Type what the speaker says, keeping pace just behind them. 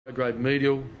Grade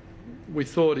medial. We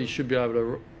thought he should be able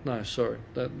to. No, sorry,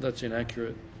 that's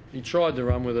inaccurate. He tried to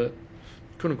run with it,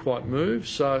 couldn't quite move.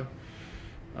 So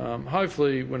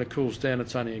hopefully, when it cools down,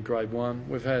 it's only a grade 1.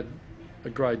 We've had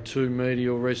a grade 2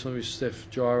 medial recently with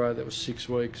Steph Gyro. That was 6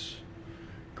 weeks.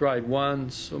 Grade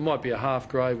 1s, it might be a half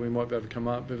grade. We might be able to come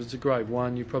up. If it's a grade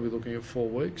 1, you're probably looking at 4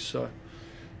 weeks. So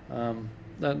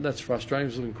that's frustrating. It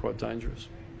was looking quite dangerous.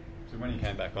 So when you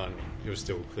came back on, you were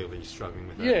still clearly struggling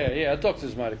with that? Yeah. Our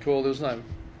doctors made a call. There was no,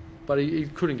 but he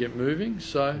couldn't get moving.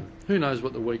 So who knows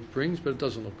what the week brings? But it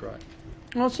doesn't look great.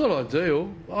 Well, it's not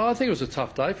ideal. I think it was a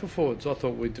tough day for forwards. I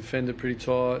thought we defended pretty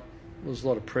tight. There was a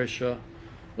lot of pressure.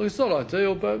 Look, it's not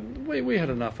ideal, but we had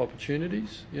enough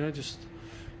opportunities. Just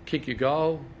kick your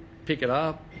goal, pick it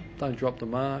up, don't drop the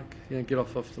mark. Get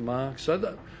off the mark.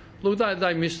 So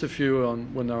they missed a few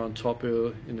when they were on top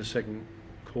early in the second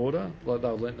quarter. Like they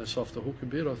were letting us off the hook a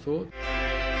bit, I thought.